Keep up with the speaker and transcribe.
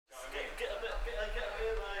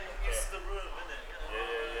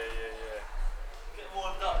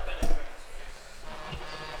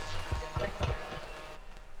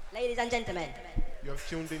and gentlemen. You have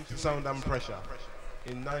tuned into Sound and Pressure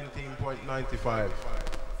in 19.95.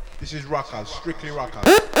 This is rockers, strictly rockers.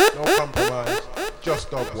 No compromise, just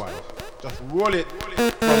dub-wise. Just roll it from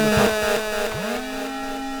the top.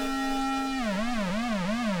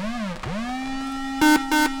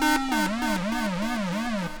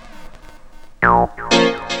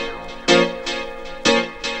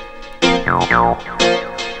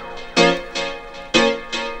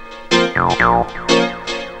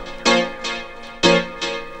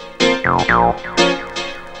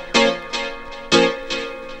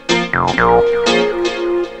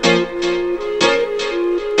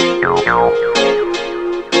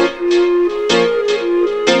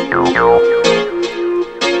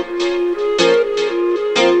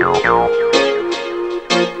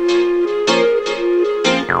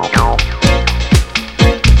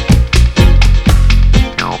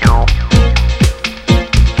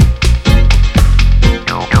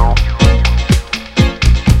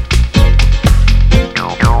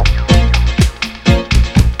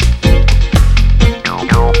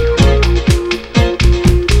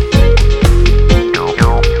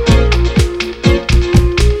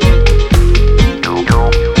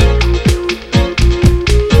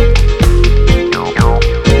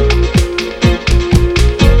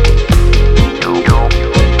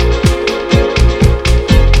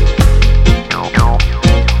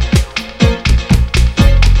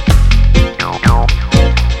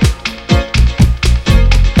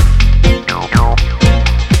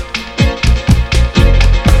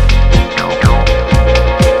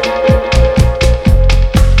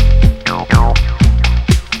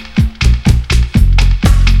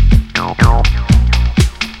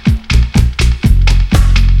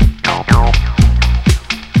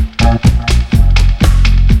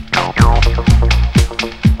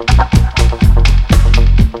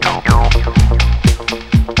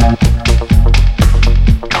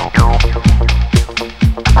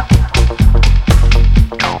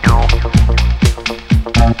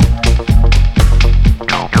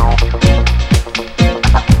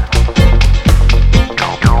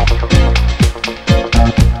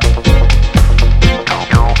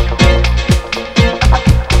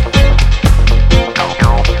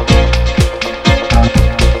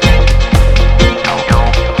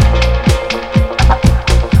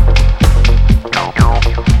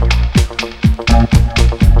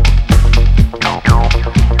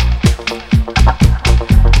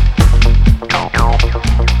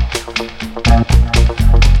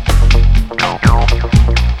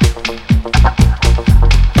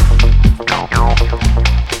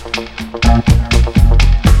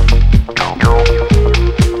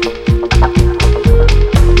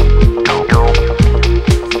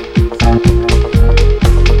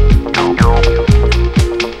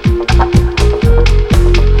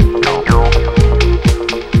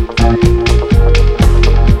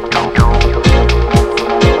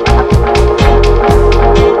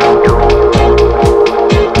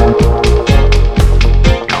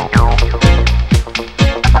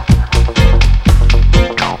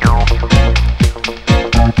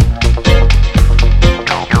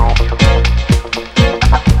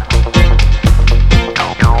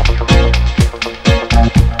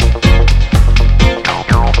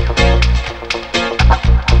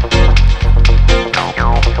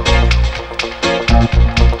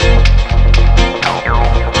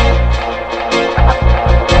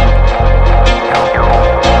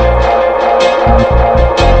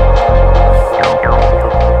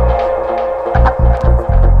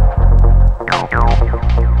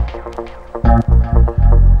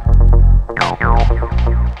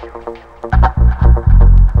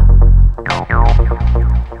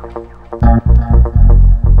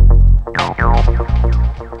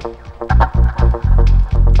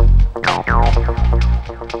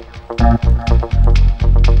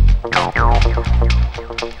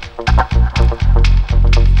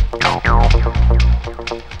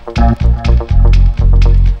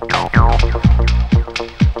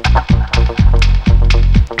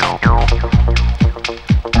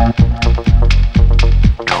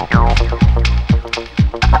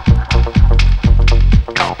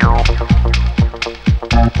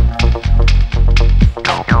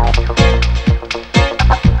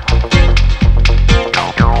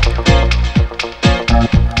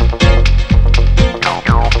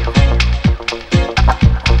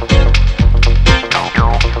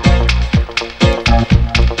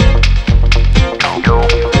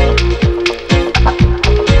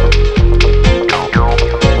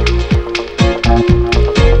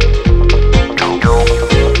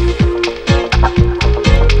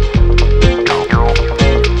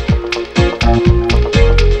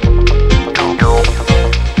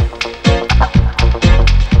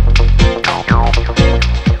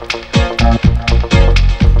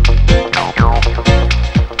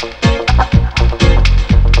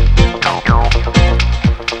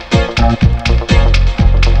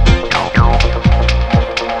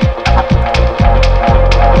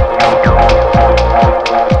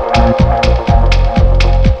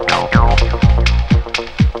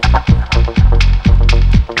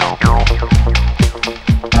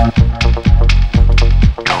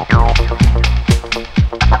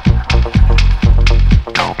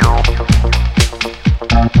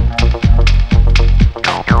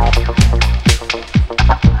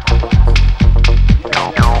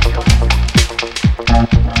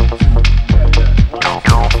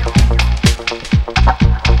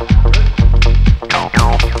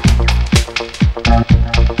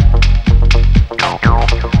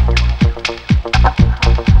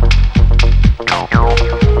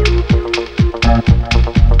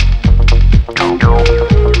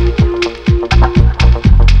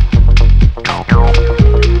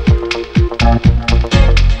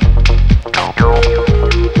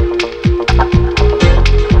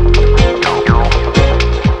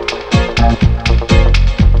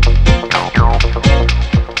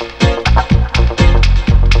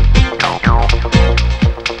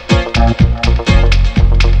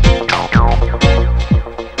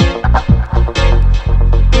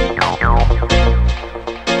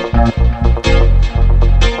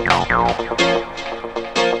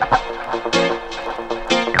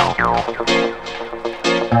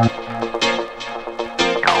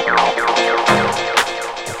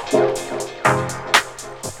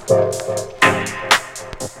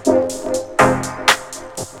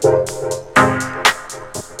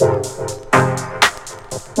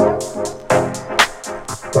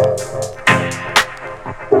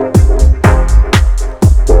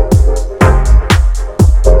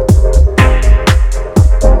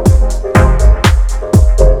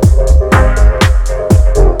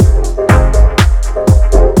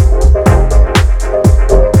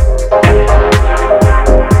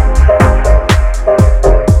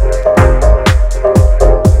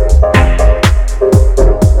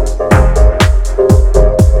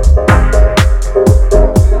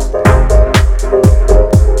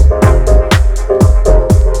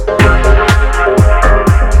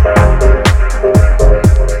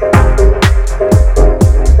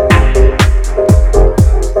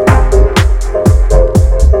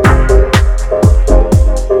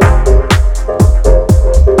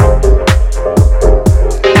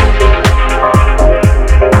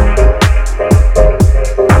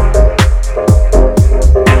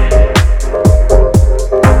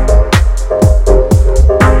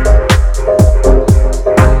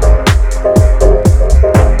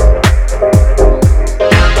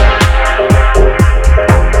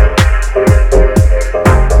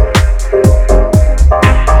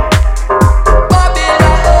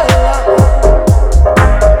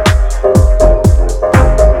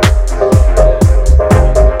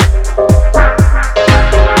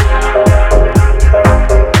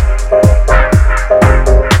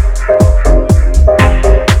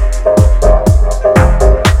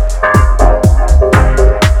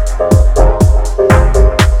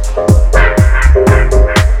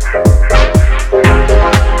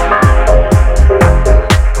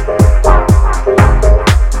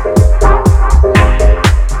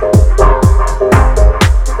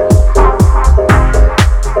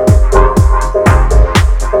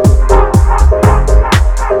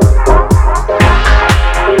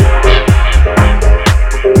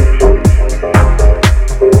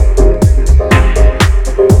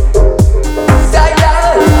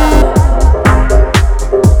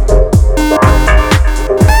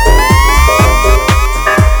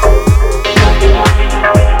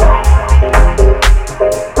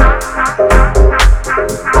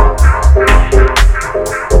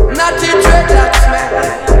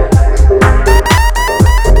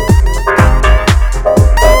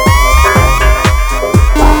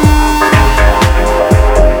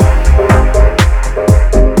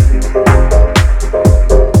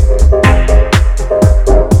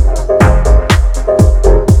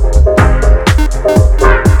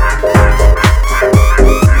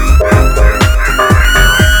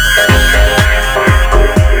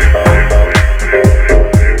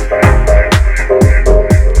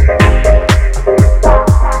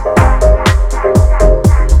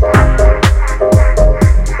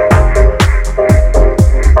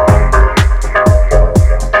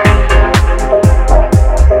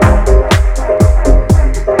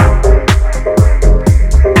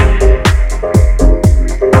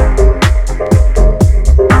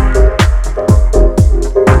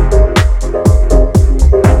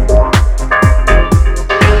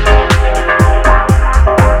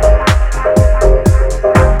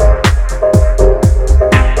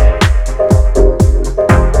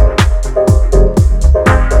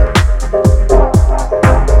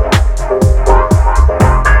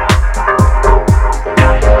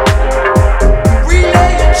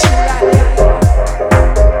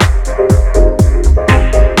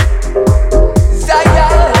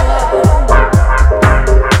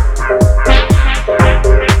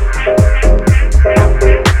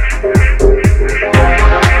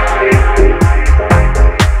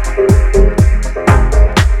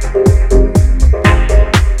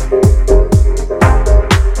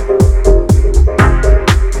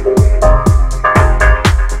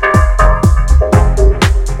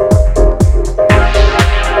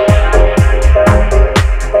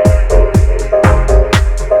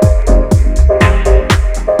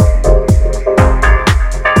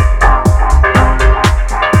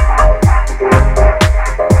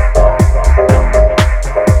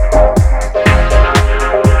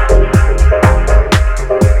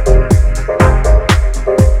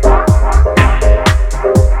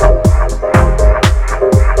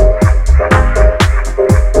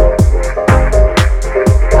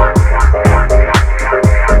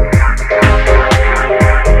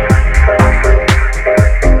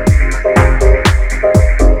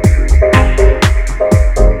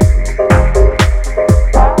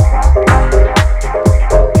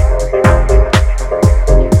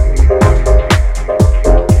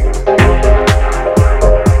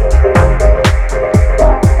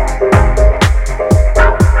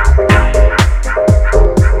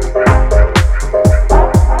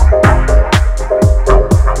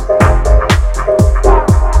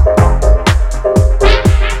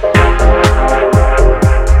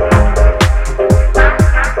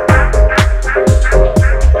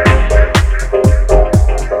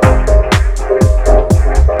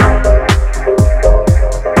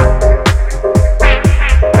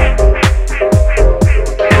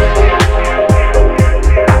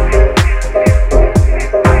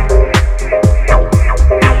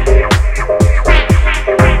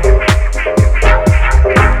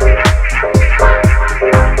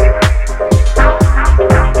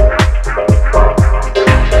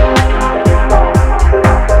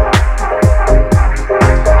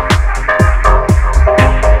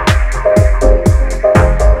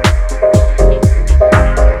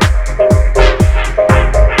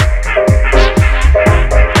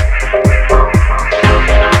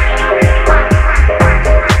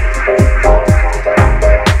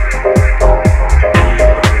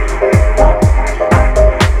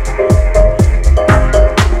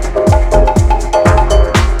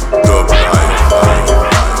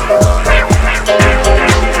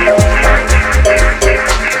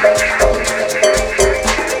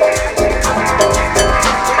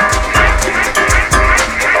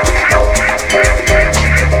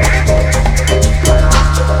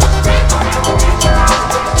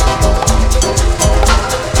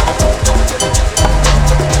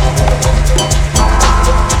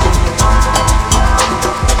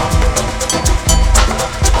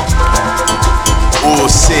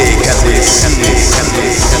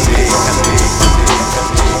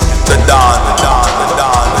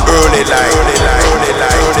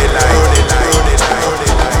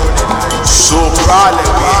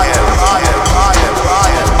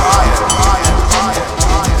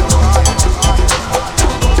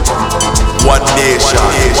 One nation,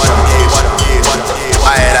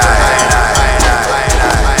 I and I.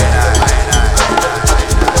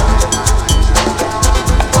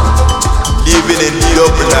 Living in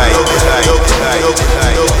Dubrunner.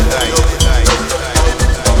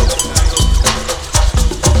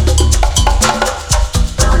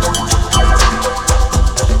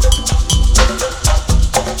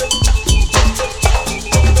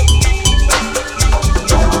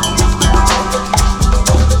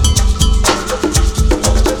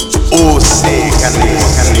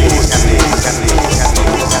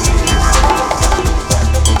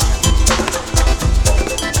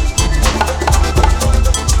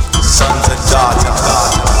 Sons and daughters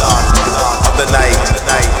of the night,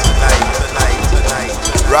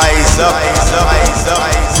 rise up,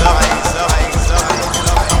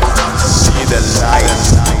 see the light.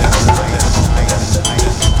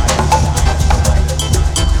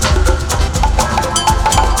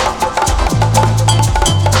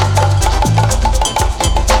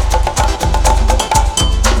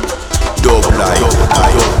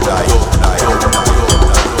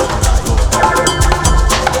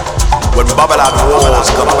 When Babylon walls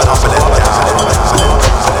come up and up and down.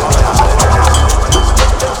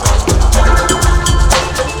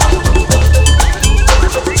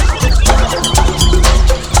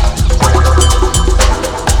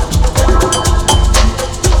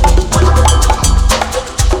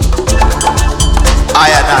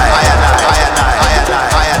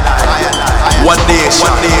 One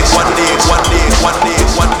nation,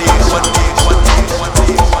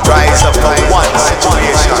 rise up from one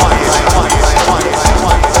situation.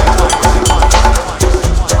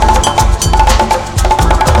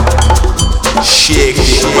 Shake the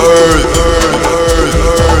earth.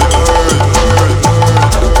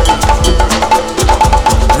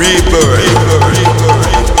 Rebirth.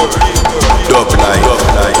 Dub-technoey.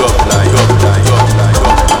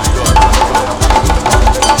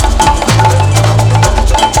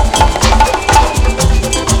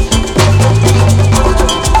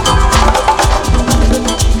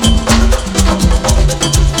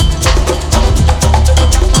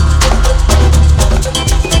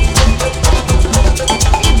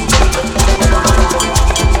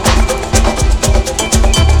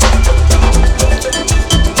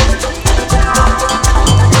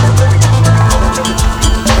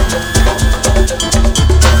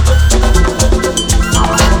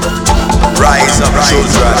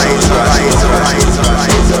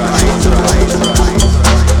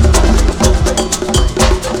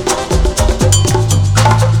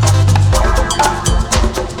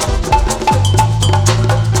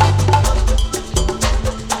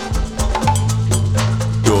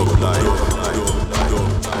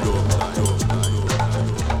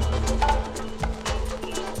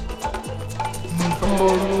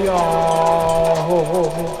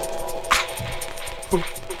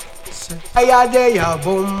 Fire there, ya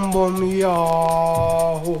boom boom ya,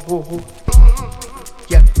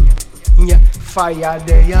 yeah, yeah. Fire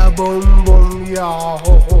there, ya boom boom ya,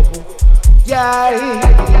 yeah.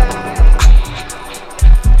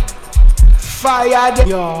 Fire there,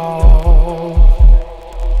 ya.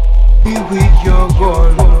 Be with your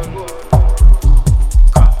gun.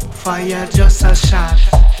 Fire just a shot.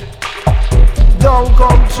 Don't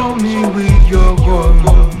come to me with your gun.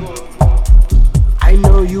 I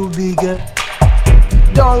know you bigger.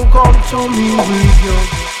 Don't come to me with your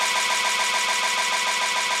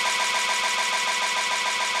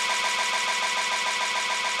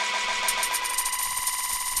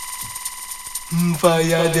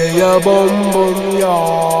fire there, ya bum bum ya.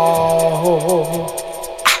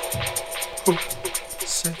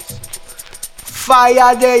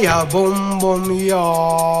 Fire there, ya bum bum ya.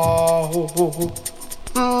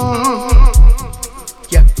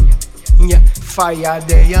 Yeah, yeah. Fire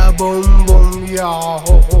there, ya boom boom ya,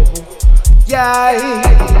 yeah.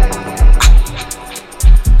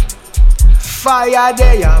 Fire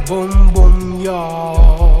there, ya boom boom ya.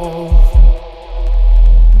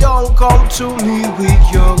 Don't come to me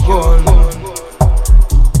with your gun.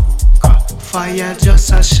 Fire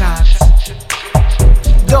just a shot.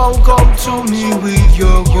 Don't come to me with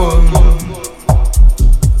your gun.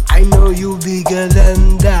 I know you bigger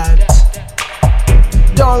than that.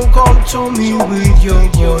 Don't come to me with your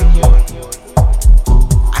gun.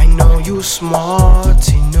 I know you smart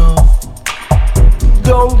enough.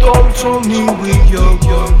 Don't come to me with your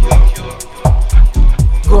gun.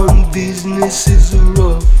 Gun business is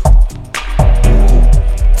rough.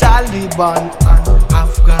 Taliban and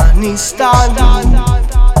Afghanistan.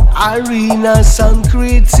 arenas and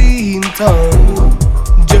creating town.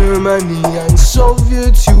 Germany and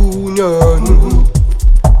Soviet Union,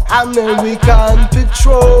 American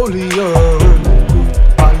petroleum,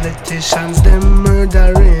 politicians them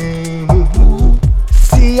murdering,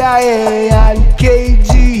 CIA and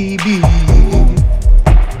KGB,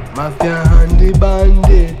 mafia and the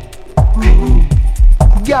bandit,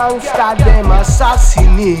 gangsta them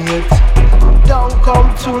assassinate. Don't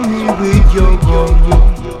come to me with your gun,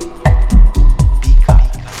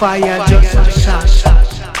 fire just a shot.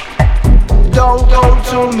 Don't come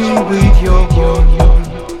to me with your gun,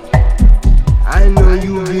 I know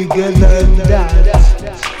you bigger than that.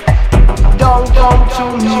 Don't come to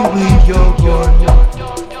me with your gun,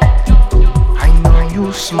 I know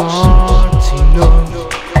you smart enough.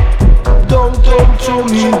 Don't come to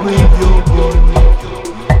me with your gun,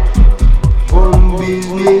 gun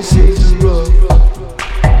business is rough.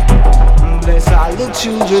 Bless all the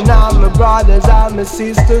children and my brothers and my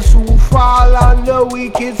sisters who fall on the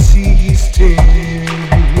wicked system.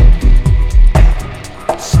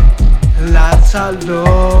 Lots of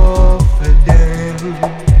love for them.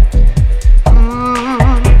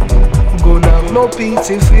 Gonna have no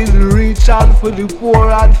pity for the rich and for the poor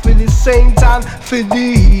and for the saint and for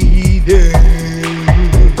the heathen.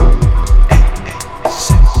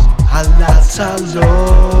 Lots of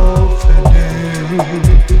love for them.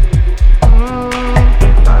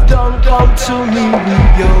 Don't come to me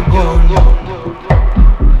with your gun,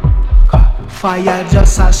 fire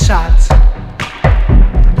just a shot.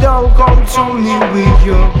 Don't come to me with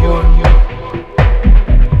your gun,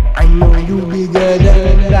 I know you bigger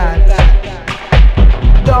than that.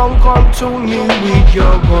 Don't come to me with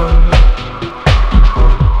your gun,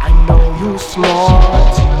 I know you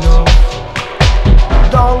smart enough.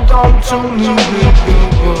 Don't come to me with your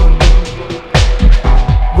gun,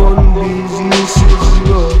 gun business is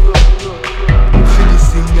rough. For the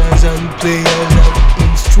singers and players of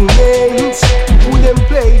instruments, who them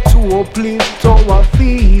play to uplift our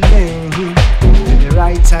feeling. For the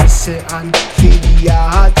writers say and for the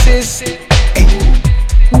artists,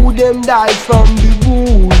 who them die from the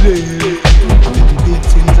bullet. The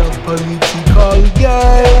victims of political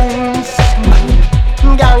games,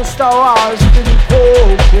 gangster wars for the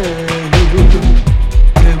poker.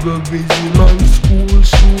 Terrorism and school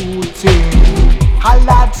shooting, a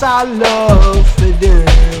lot of love for them.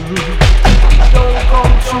 Don't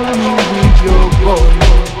come to me with your gun,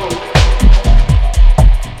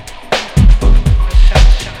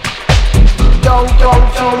 don't come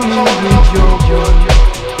to me with your gun,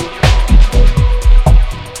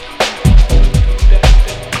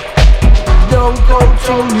 don't come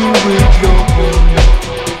to me with your gun,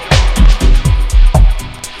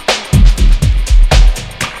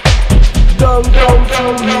 don't come to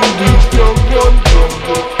me with your gun.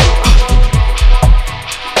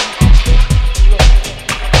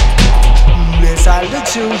 Bless all the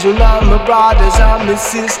children and my brothers and my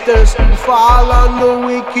sisters who fall on the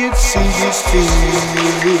wicked system.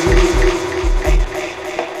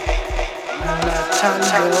 And I thank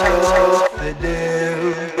God for them.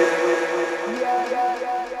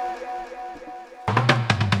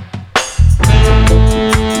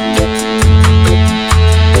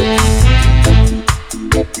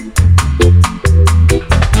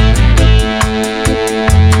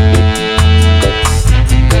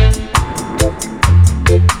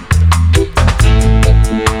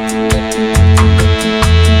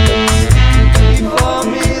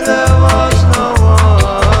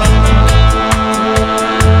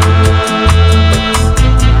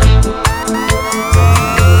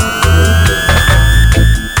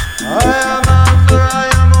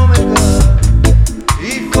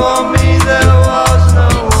 For me there was no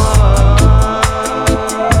one.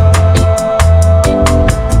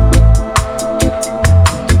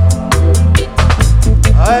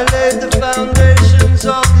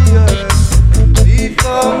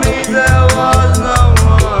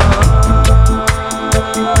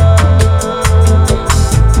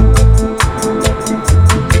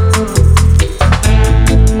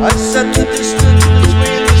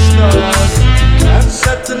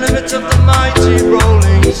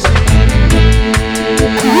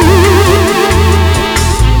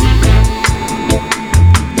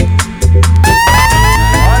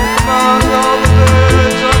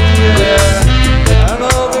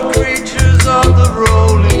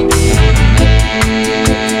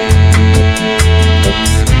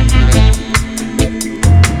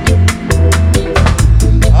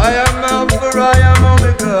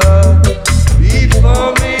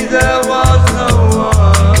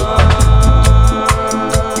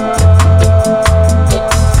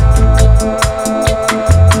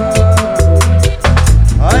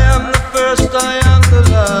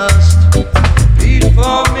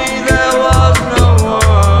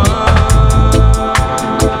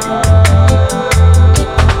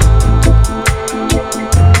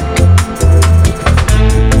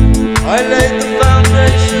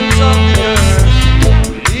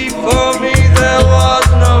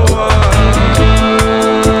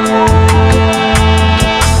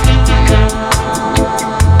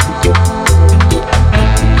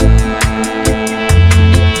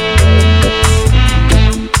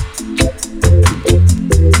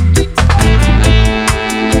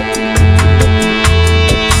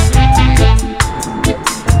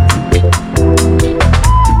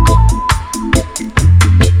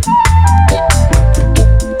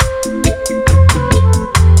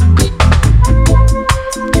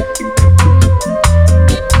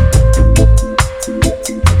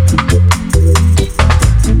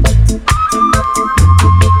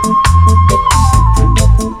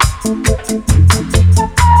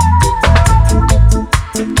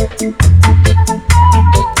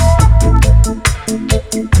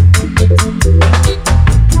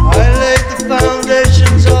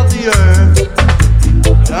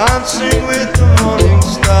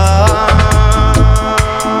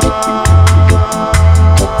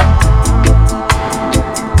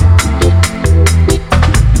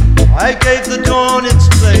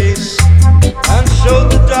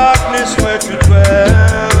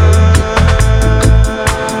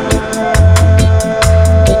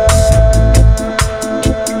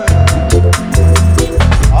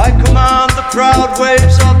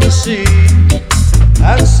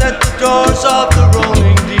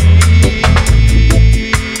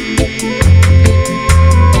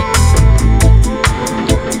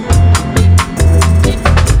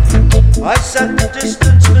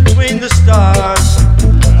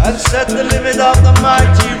 limit of the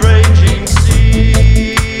mighty raging sea.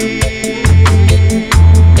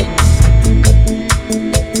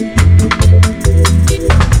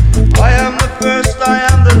 I am the first, I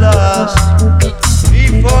am the last.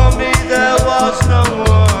 Before me there was no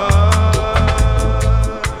one.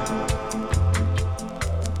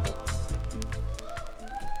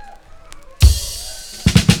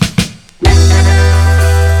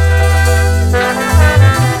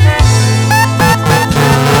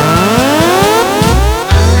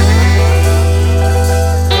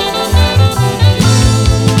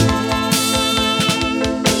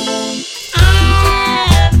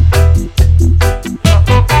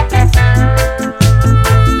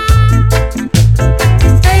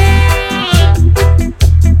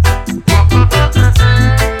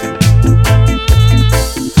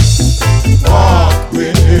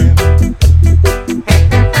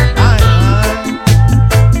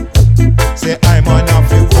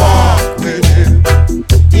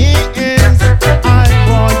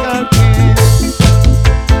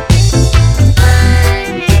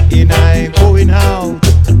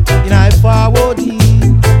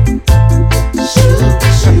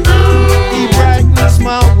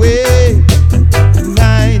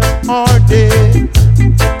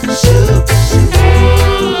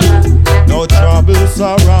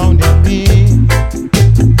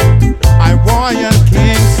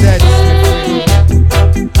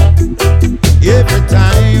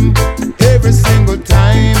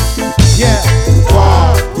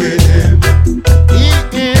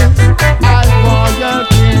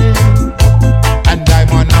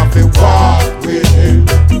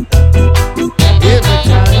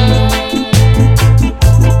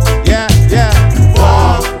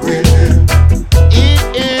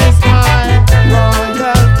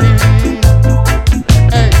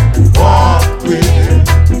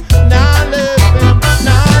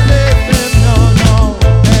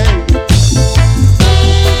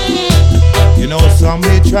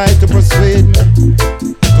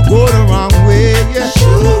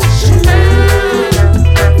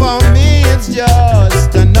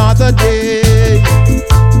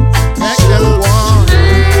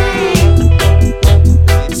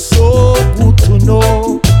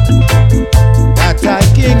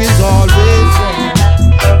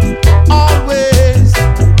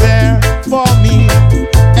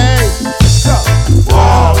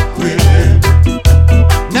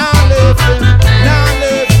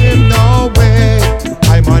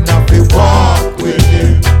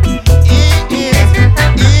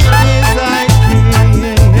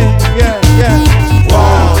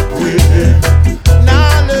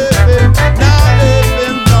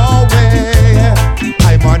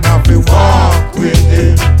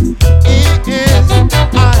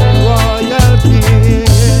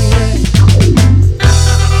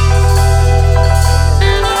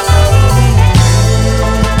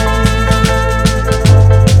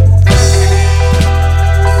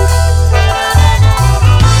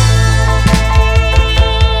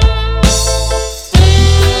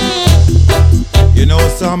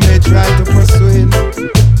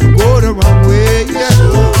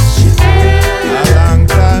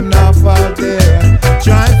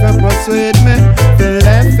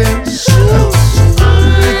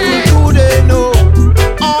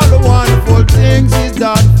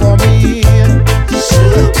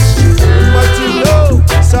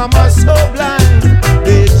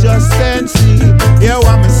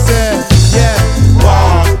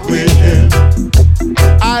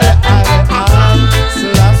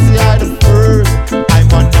 Selassie I the first, I'm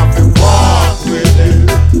on nothing walk with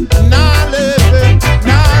him.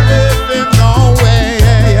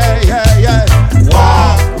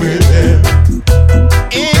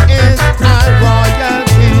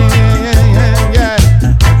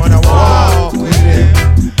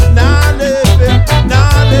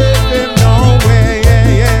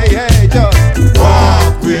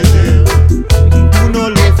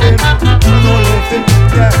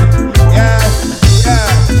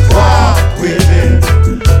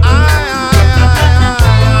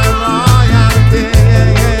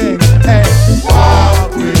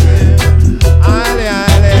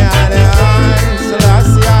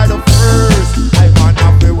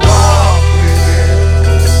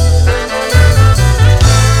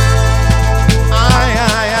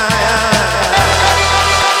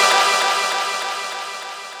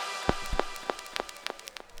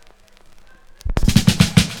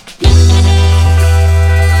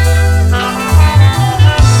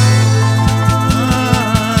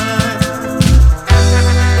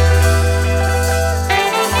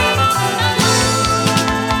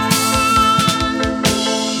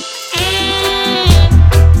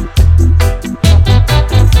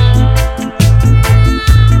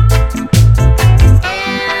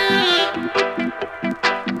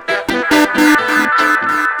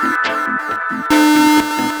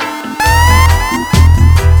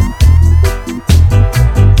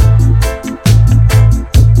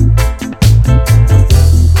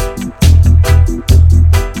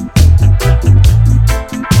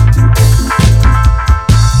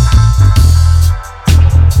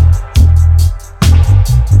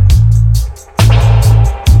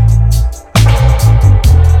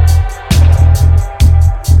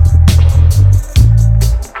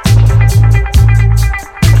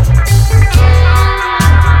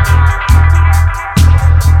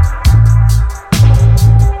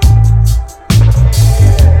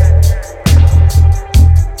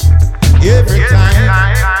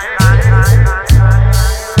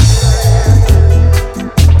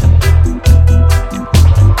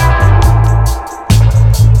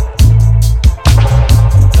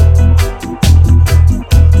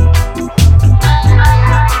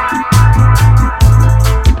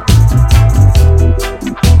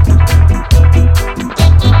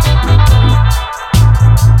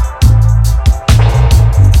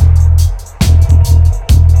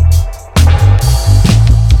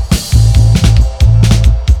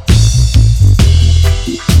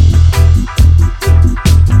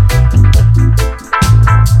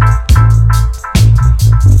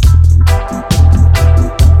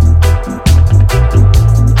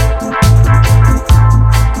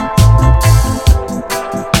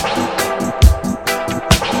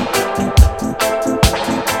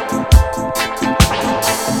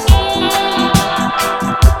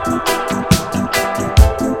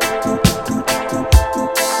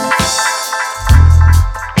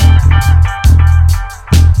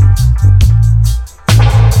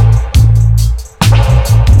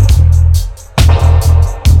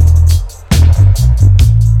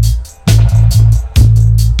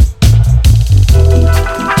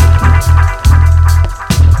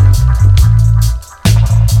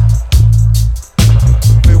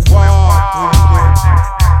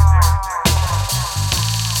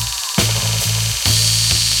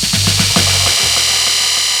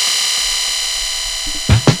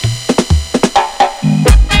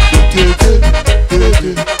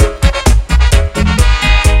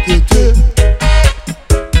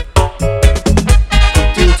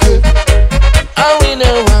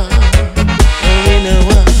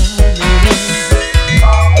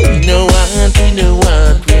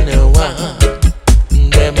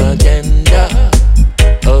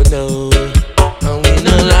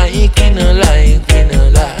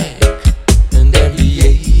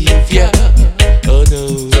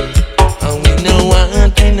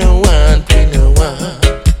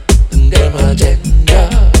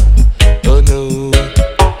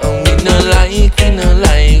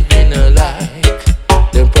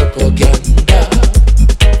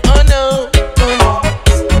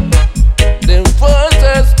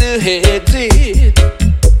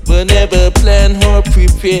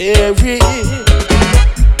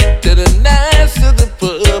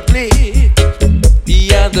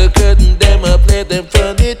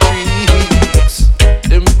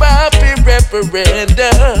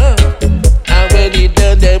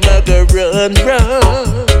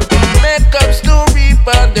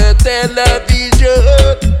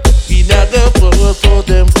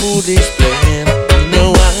 foolish plan. We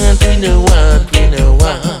no want, we no want, we no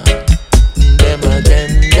want them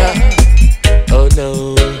agenda. Oh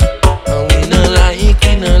no, and we no like,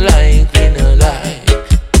 we no like, we no like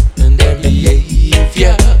and them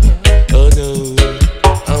behavior. Oh no,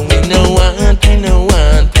 and we no want, we no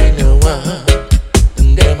want, we no want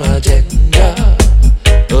and them agenda.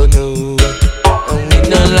 Oh no, and we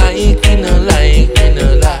no like, we no like, we no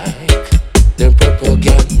like them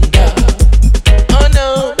propaganda. Oh no,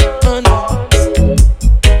 oh no.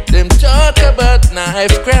 Them talk about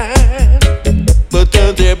knife crime, but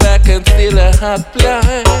on their back and still a hot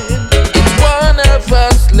blind. It's one of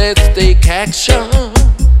us, let's take action.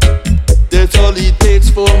 That's all it takes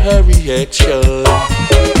for a reaction.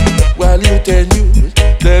 While you and you,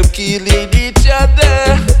 them killing each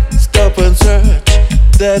other. Stop and search,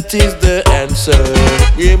 that is the answer.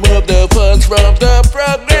 Remove the funds from the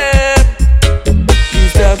program.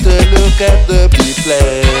 It's time to look at the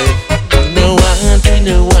plan. We no want, we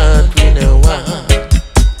no want, we no want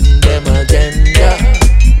them agenda.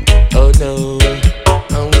 Oh no,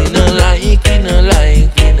 and we no like, we no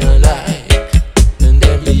like, we no like and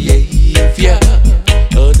them behavior.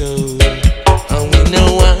 Oh no, and we no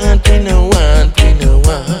want, we no want, we no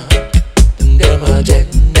want and them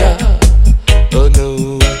agenda. Oh no,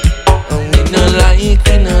 and we no like,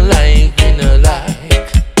 we no like, we no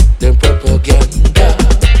like them propaganda.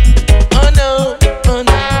 Oh no, oh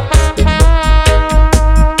no.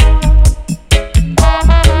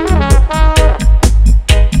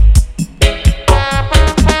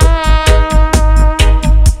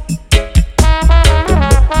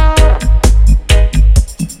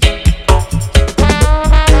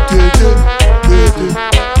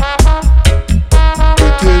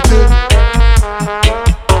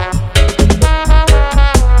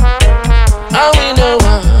 And we no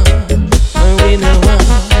want, and we no want,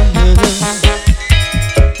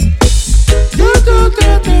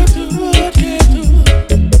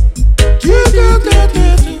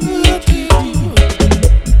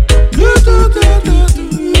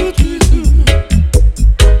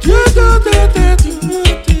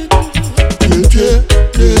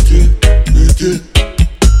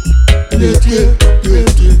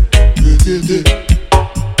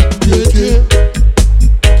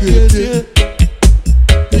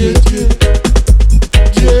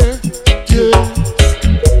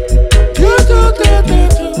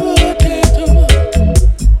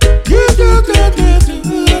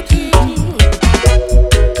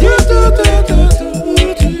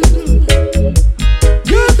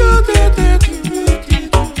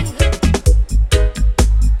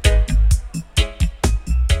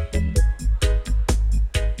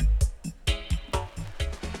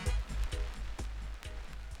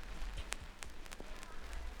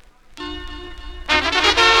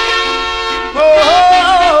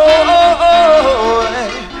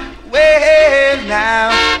 well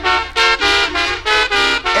now,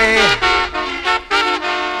 hey,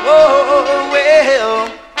 oh well,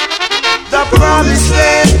 the promised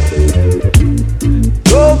land,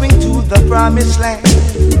 going to the promised land.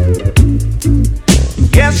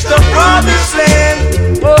 Yes, the promised land,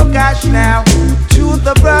 oh gosh now, to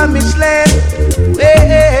the promised land.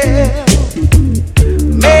 Well,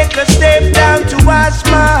 make a step down to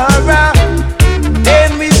Asmara.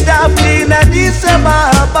 Then we stopped in Addis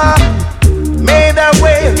Ababa, made our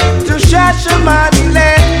way to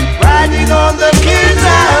Shashamaniland, riding on the King's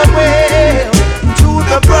Highway to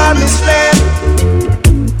the promised land,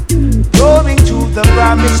 going to the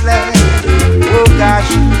promised land. Oh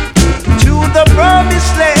gosh, to the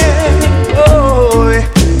promised land, oh,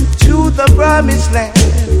 to the promised land.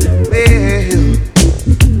 Well,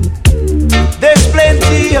 there's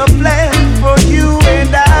plenty of land for you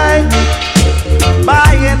and I,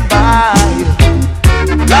 by and by.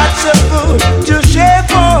 Lots of food to share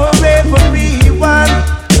for everyone.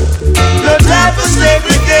 No time for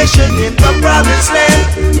segregation in the promised land.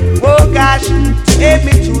 Oh gosh, take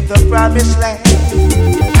me to the promised land.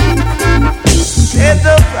 In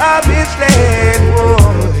the promised land, oh,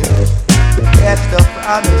 that's the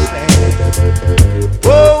promised land.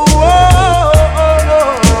 Oh, oh, oh,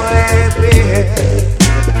 oh,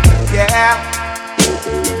 yeah.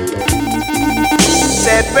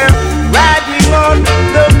 Said we're riding on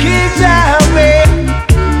the King's Highway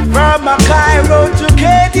from Cairo to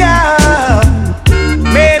Kenya.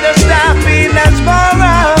 Made a stop in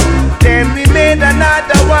Asmara, then we made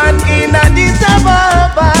another one in Addis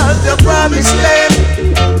Ababa. The promised land,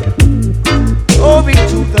 going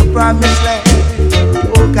to the promised land.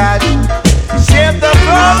 Oh gosh, save the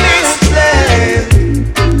promised land.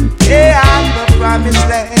 Yeah, the promised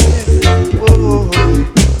land. Oh,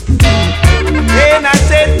 then I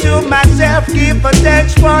said to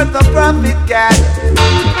for the prophet God.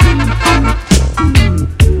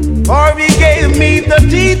 For he gave me the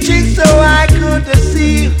teaching so I could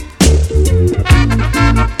see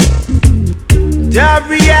the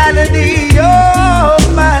reality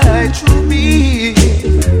of my true being.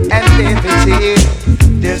 And liberty,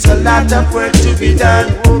 there's a lot of work to be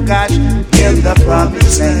done, oh gosh, in the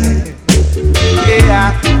promised land.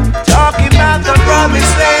 Yeah, talking about the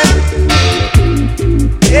promised land.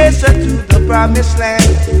 Yes, to the promised land.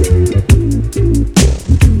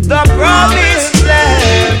 The promised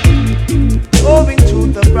land. Moving to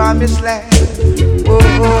the promised land. Oh,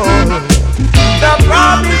 the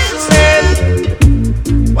promised land.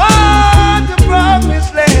 Oh, the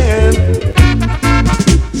promised land.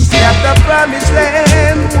 Step the promised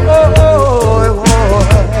land. Oh, oh, oh,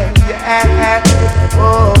 yeah.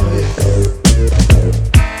 Oh,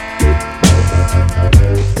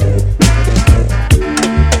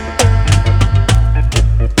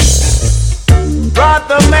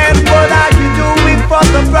 brother man, what are you doing for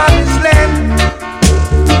the promised land?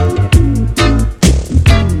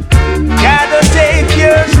 Gotta take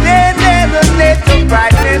your stand and let the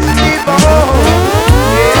brightness live on.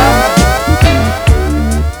 Yeah,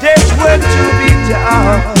 there's work to be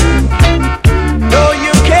done. No,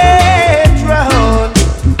 you can't run.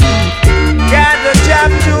 Got a job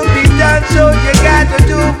to be done, so you gotta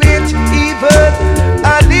do it even a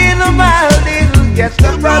little by little. Yes,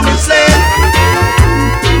 the promised land.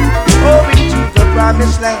 Moving to the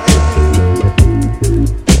promised land.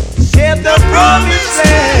 Said the promised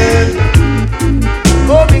land.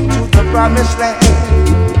 Moving to the promised land.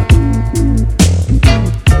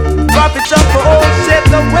 Prophets of old said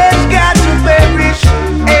the west got to perish.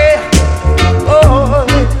 Oh,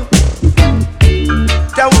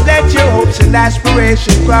 don't let your hopes and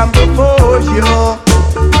aspirations crumble before you.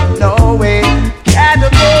 No way. Gotta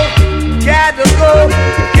go, gotta go,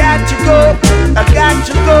 got to go. I got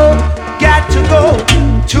to go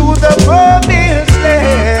to the promised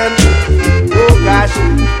land. Oh gosh,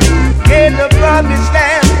 in the promised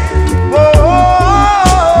land. Oh,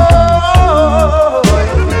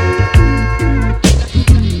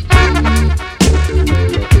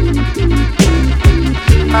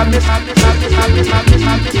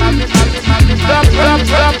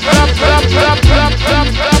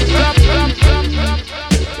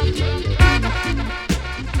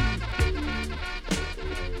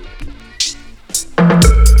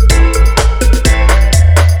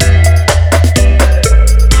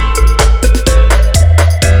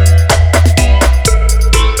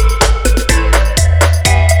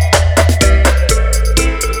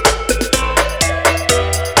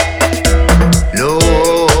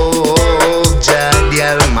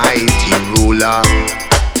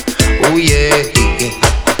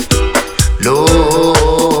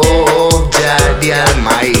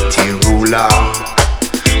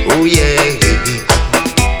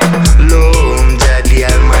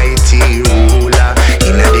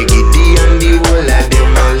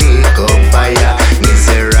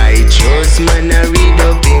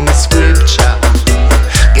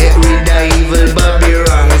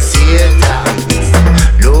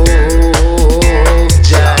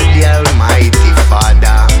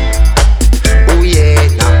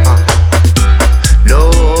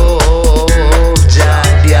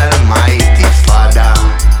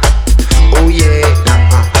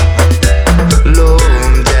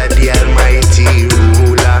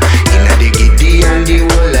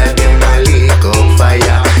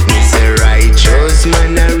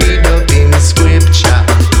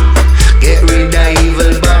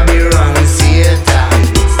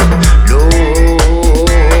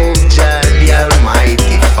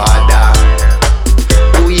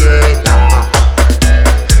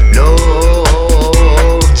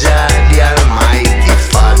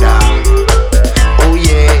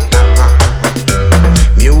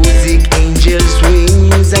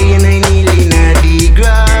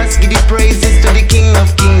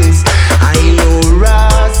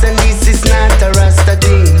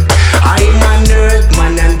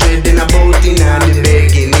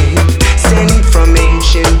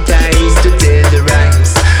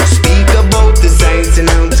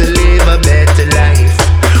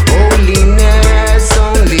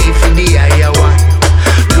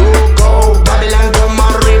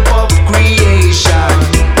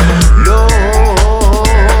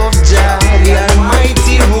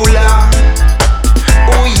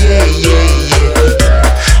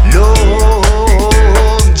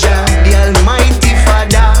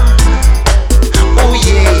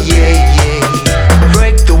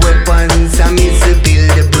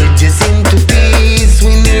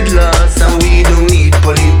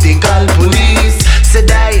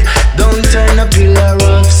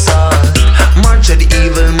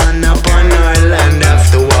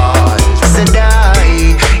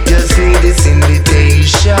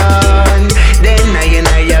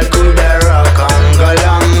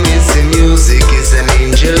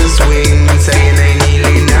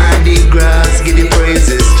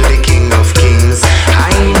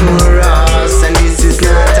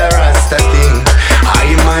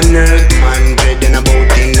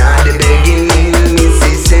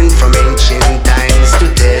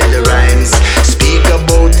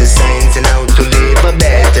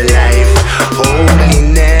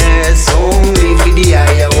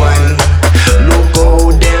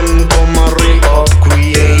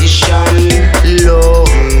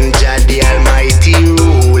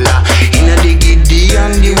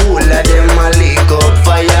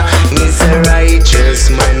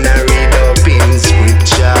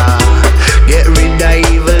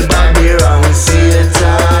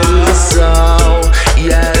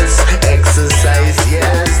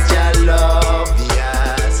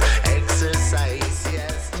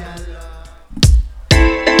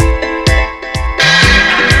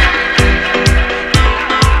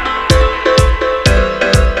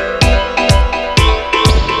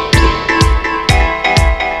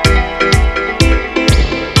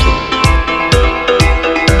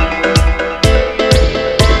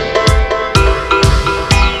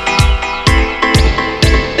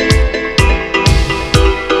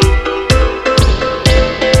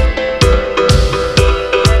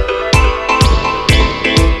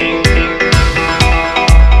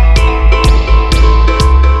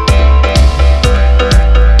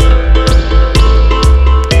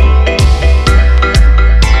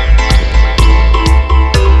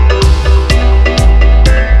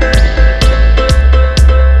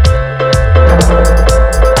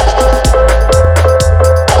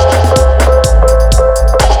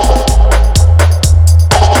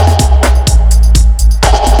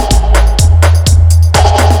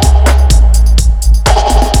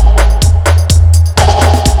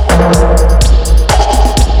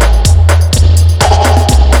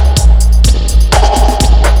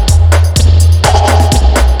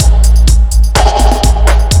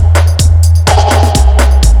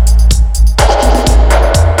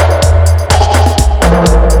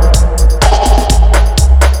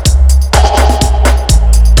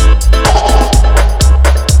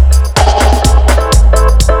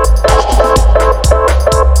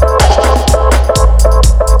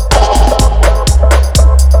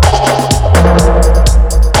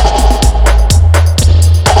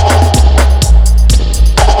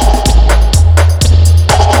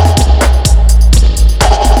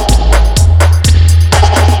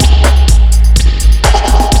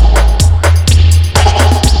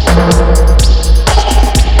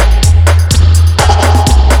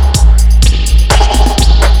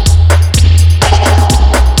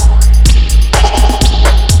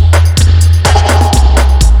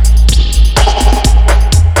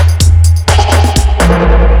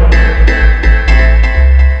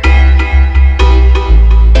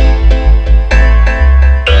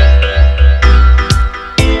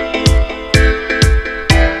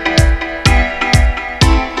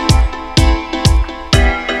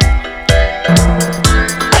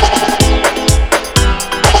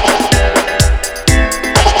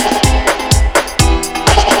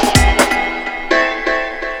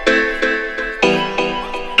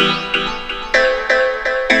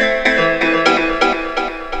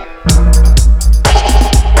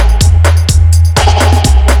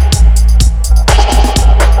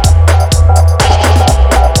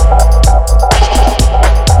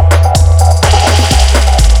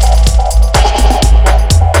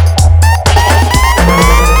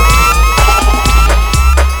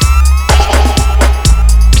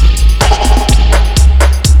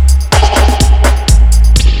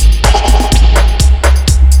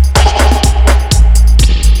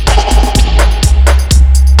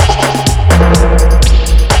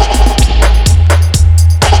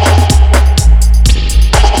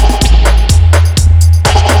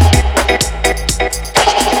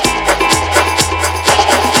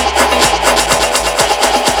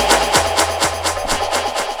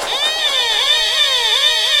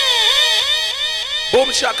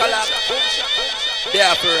 shakalaka.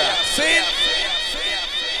 There for us. See?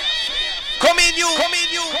 Come in you.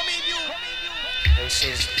 This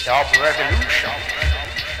is Dub Revolution.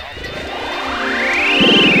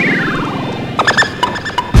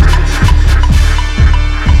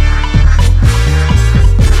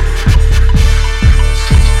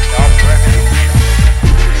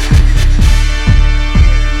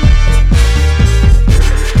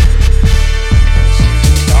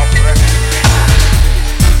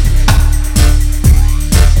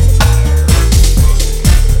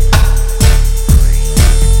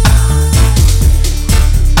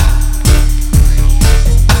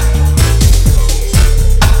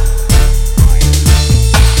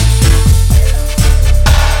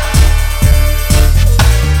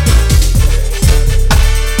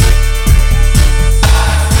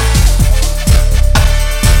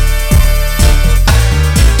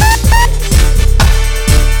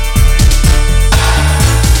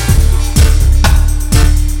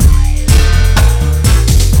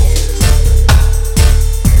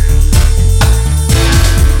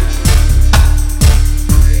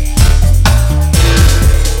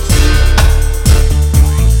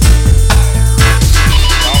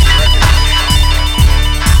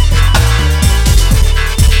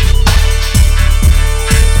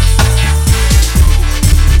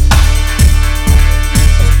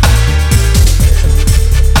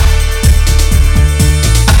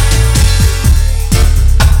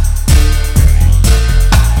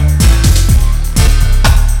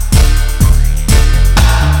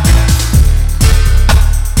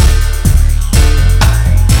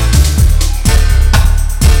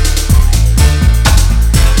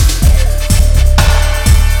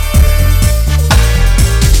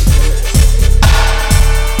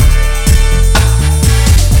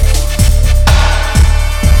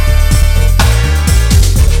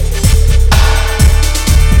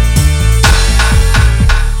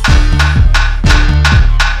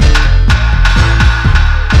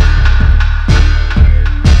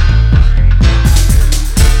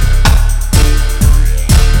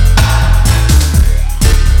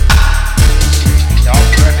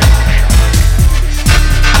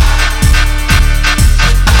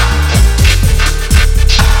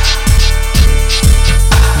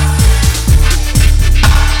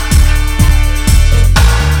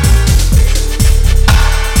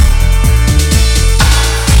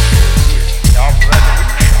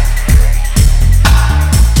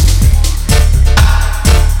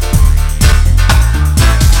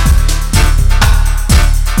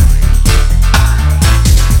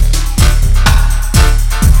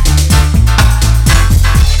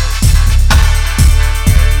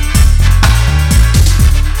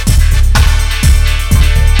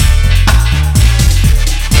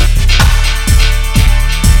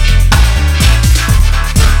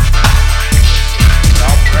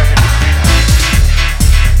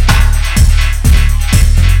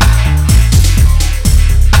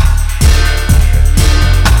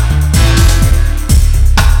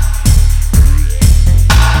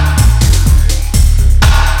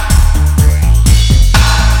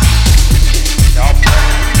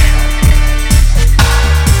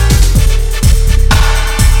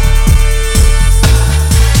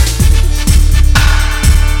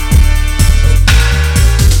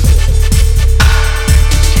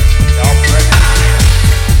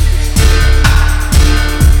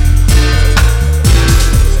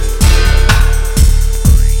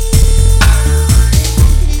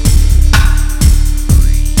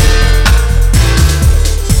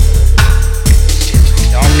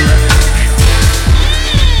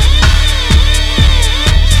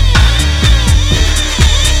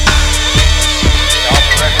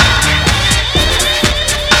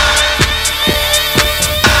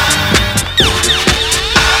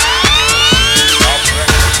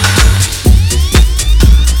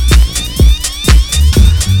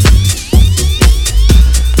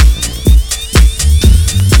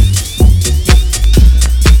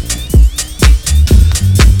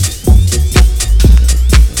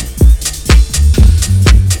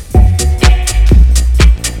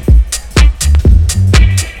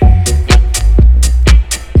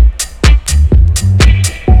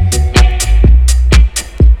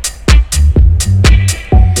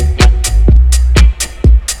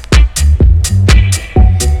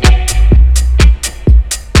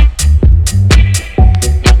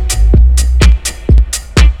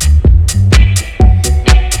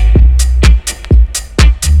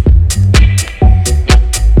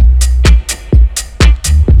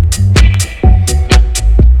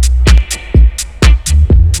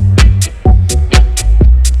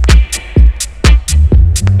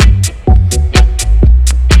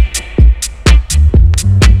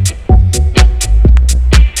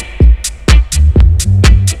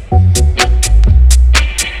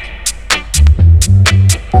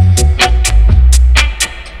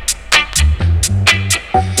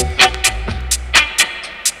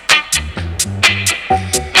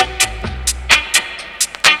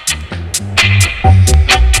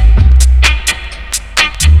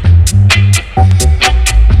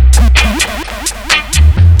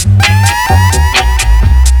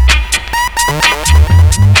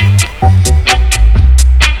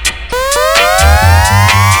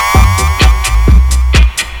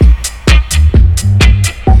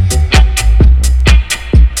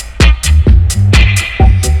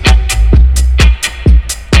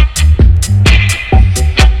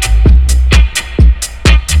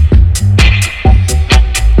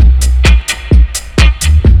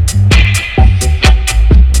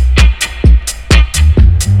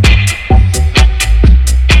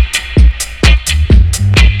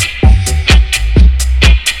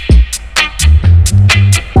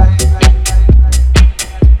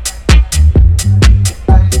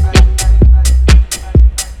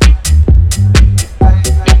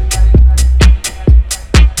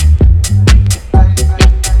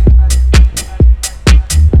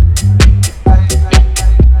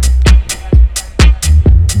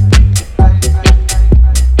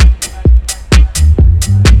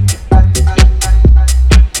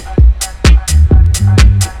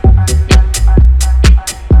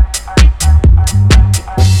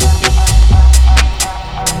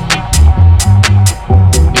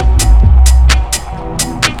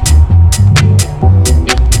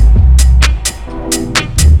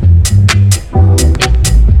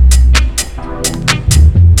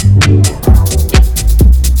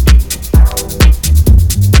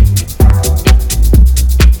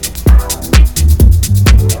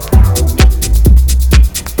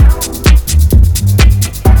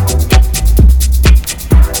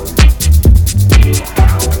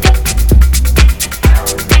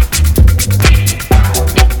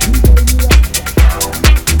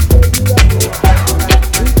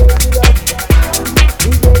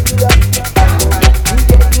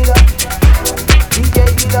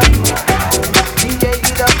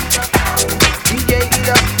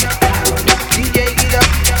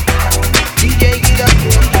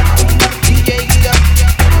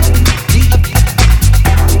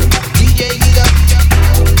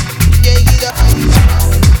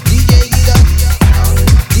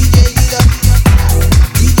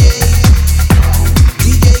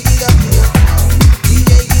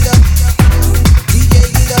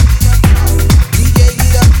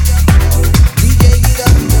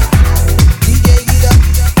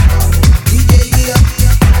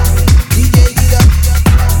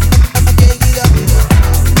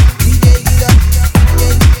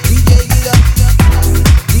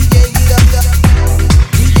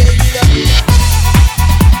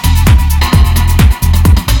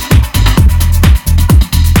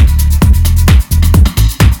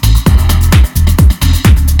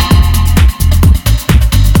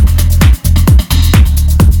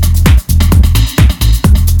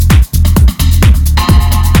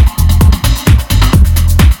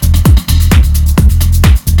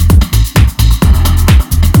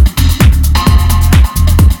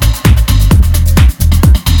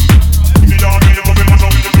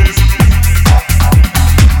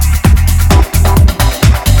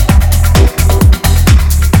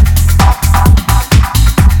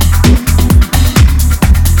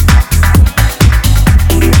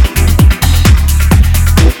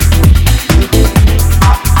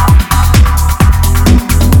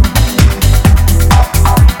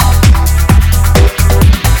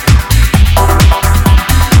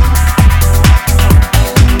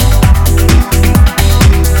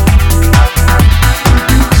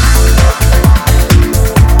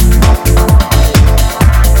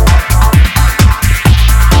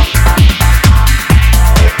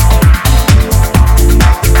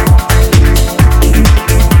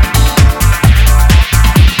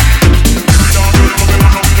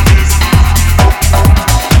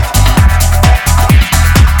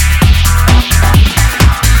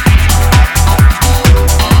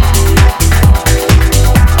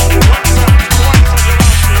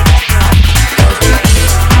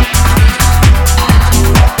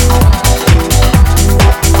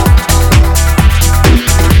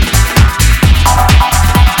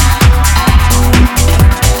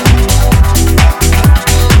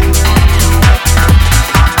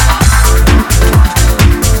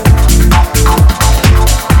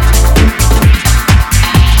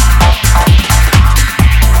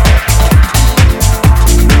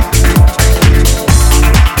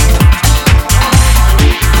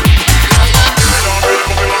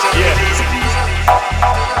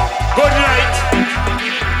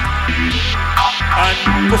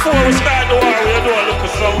 Before we start the war, we do a little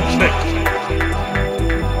sound check.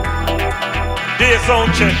 Day sound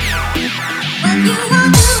check.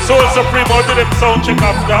 Soul Supreme out to them sound check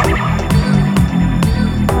after.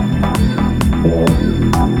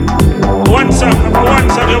 One song you want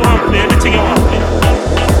to play, anything you want to play.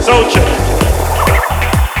 Sound check.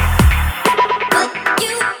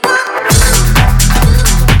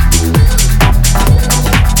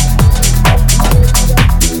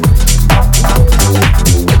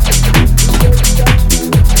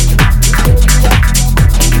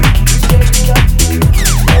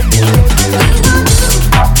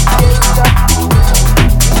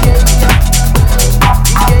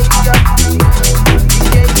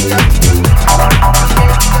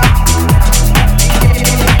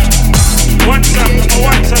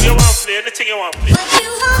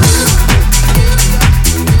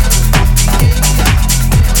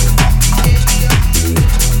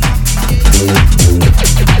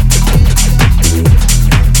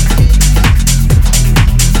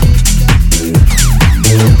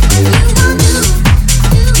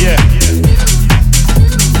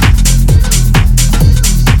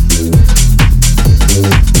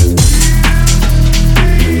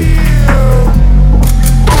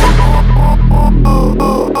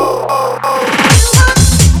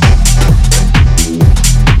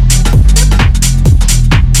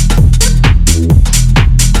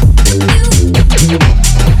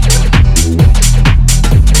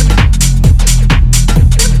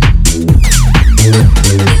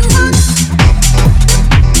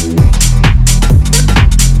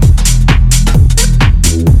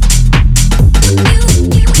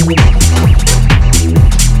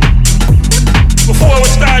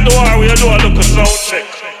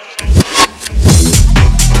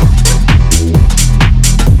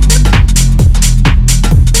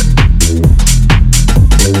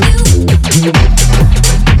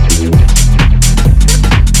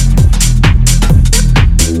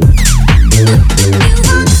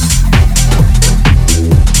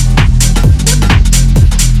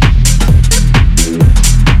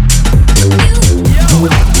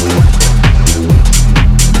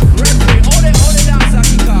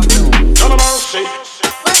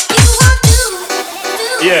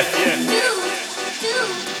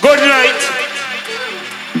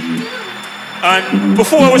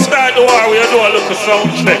 Before we start the war, we do a little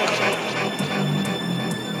sound check.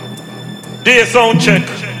 Day sound check.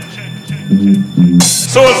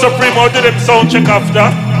 Soul Supreme out to them sound check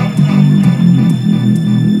after.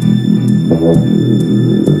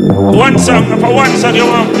 One song you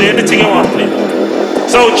want to play, anything you want to play.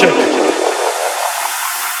 Sound check.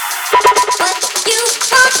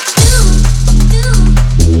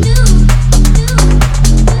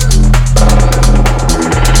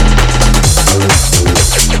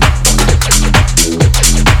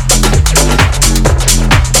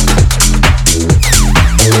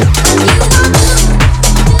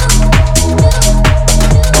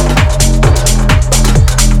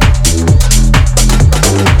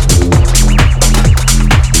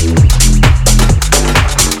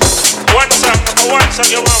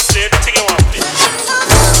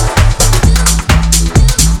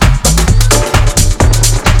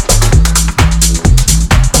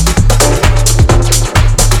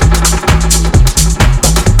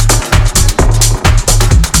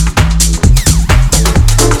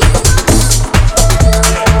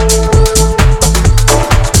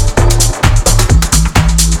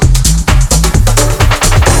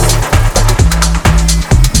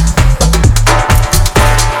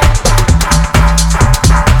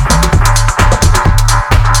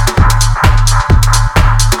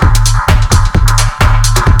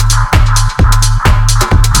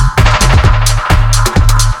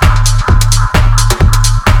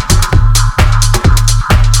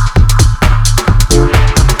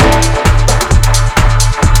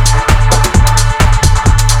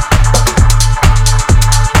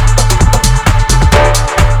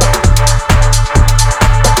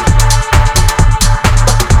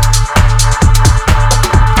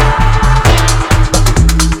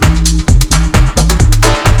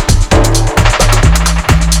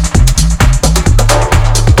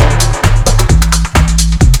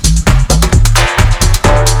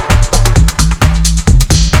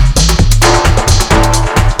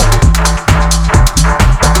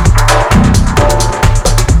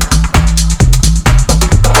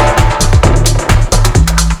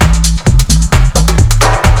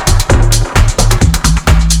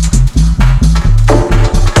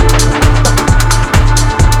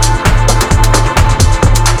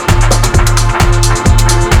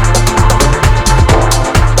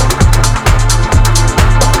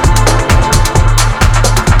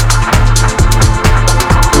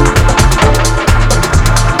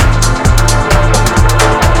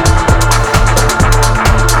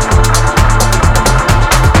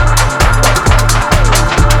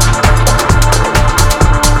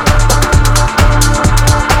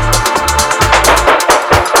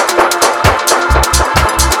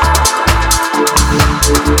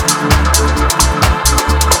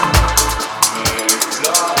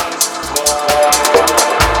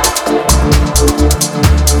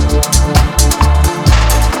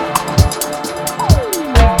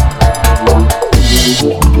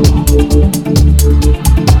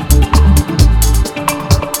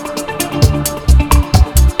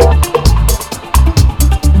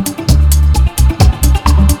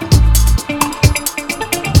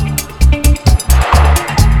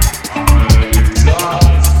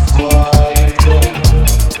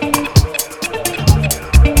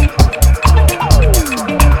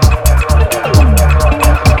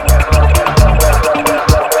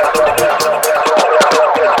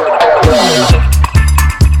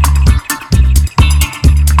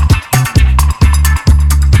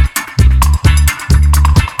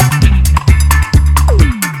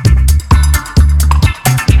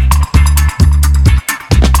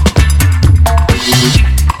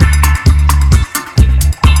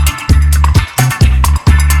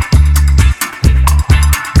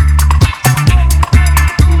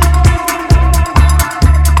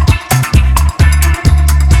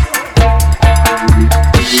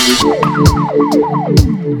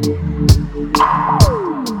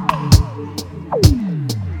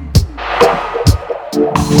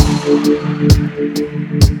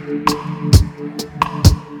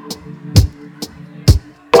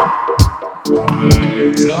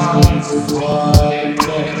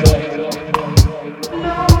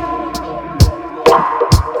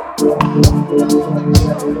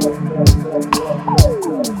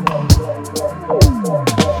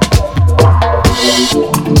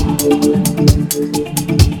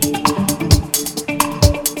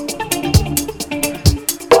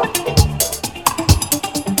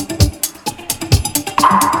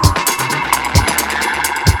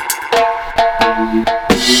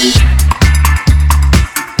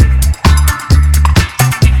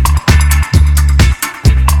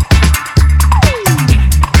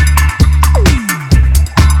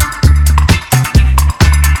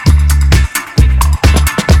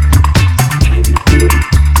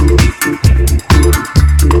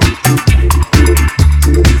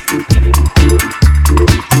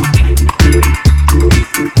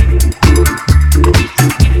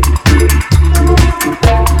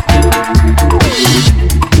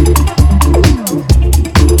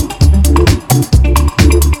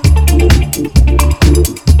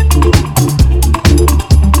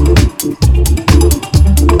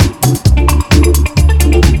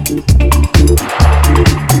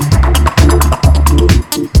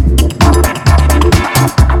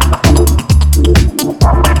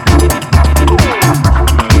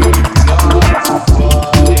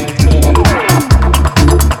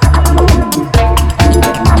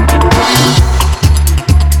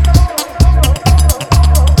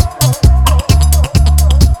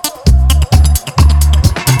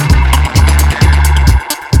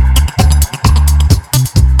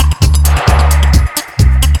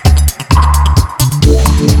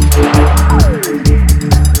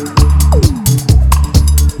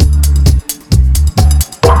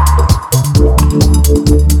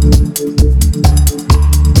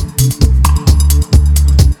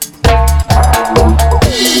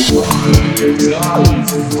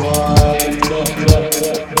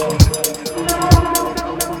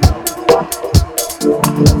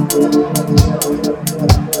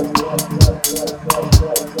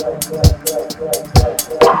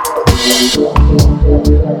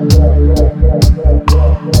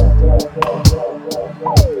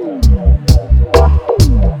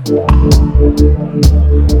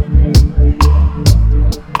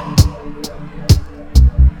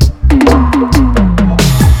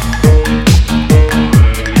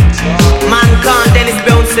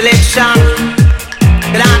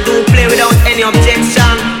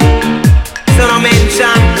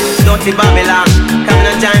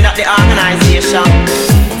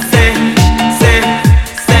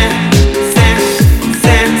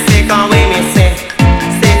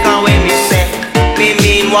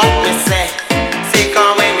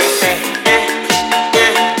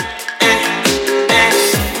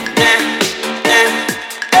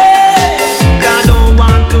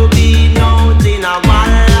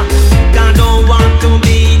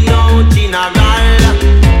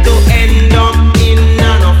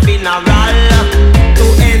 To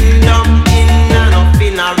end up in a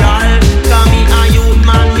funeral. Come me and you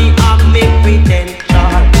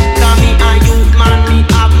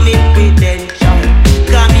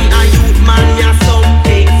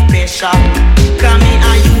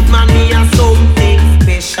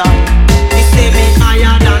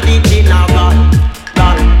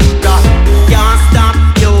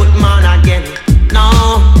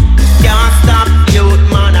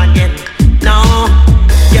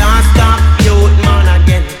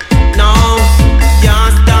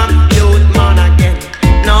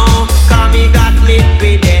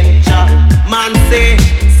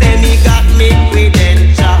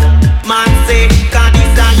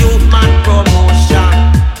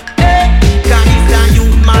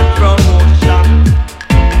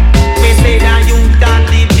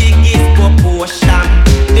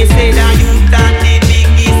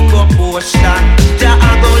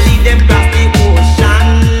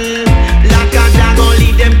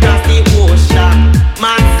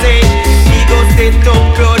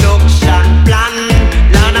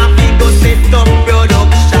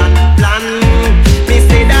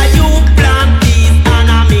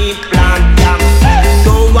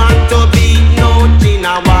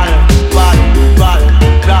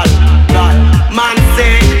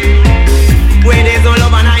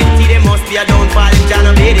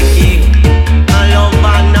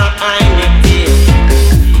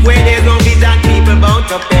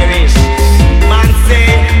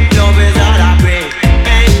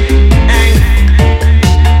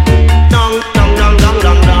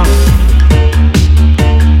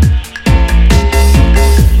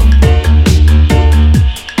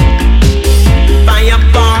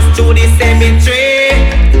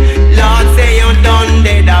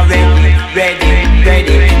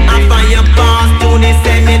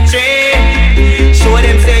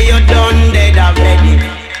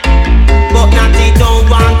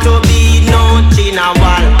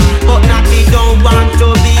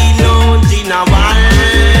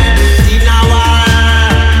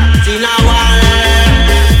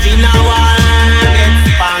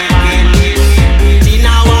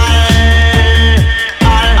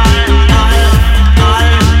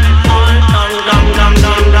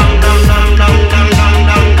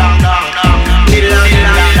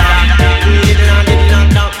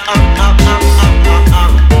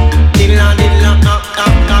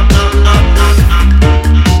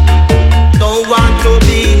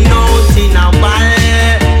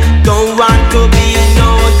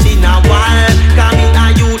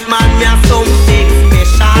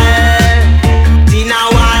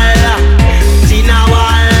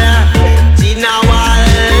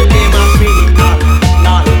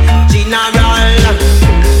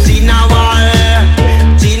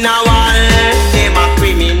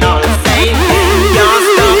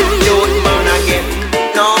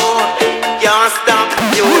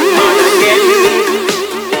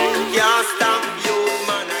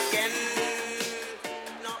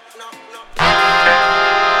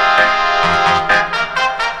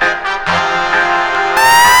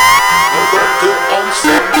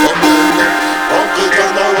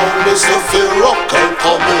fear rock and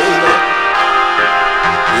come in.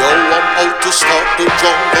 Yo, I'm out to start the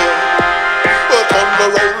jungle, but on the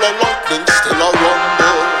roll and lightning still I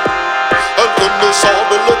rumble. And then there's all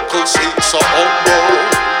the little seeds are humble.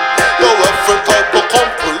 Yo, every type of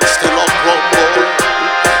concrete still I crumble.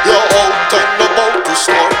 Yo, out and about to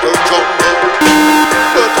start the jungle,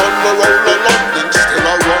 but on the roll and lightning still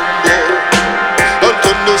I rumble. And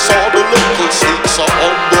then there's all the little seeds are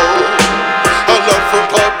humble. And every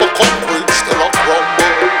type of concrete still a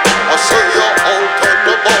crumble. I say you're out and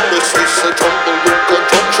about. This is a jungle, you can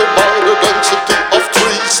touch it by the density of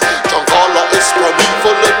trees. Jungala is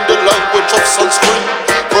primeval in the language of Sanskrit,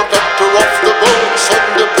 protector of the birds and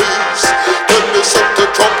the bees. Then they set the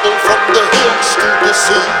jungle from the hills to the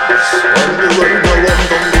seas. And the rain around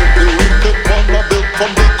them with the wicked one I built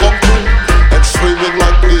from the concrete, and streaming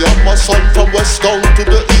like the Amazon from west down to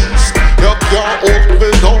the east. You can't hold me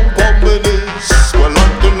down on my knees. Well,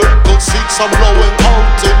 like the little seeds I'm blowing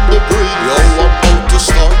out in the breeze. Yo, I'm out to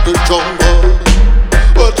start the jungle,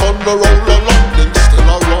 but on the roll and lightning still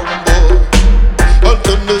I rumble. And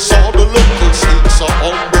then there's all the little seeds are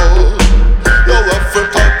humble. Yo, every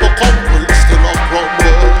type of concrete still I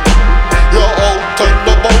crumble. You're out and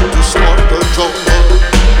about to start the jungle,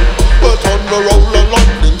 but on the roll and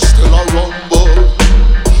lightning still I rumble.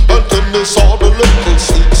 And then there's all the little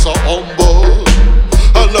seeds are humble.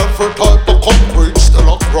 And every type of concrete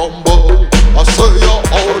still a crumble. I say you're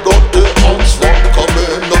out of the arms rock come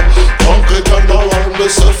in. Funky general, me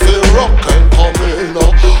say fear rock and come in.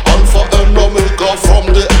 Alpha and Omega from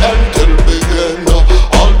the end till begin.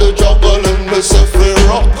 All the juggling, me say fear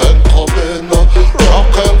rock and come in.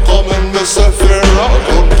 Rock and come in, me say fear rock.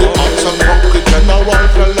 Out the arms and funky general,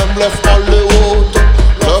 tell them left Hollywood.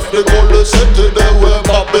 Left the golden city there where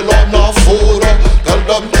Babylon are food. Tell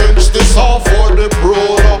them change this off for the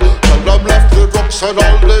broader. Tell them left the drugs and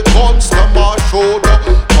all the guns them are shoulder.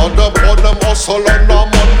 And them on them hustle and no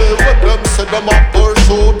money with them say them up per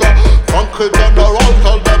shoulder. Funky general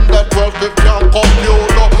tell them that wealth it can't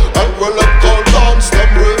compute. Every little dance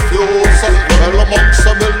them refuse. Well amongst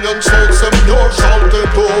a million souls them pure salted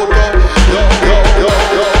odor.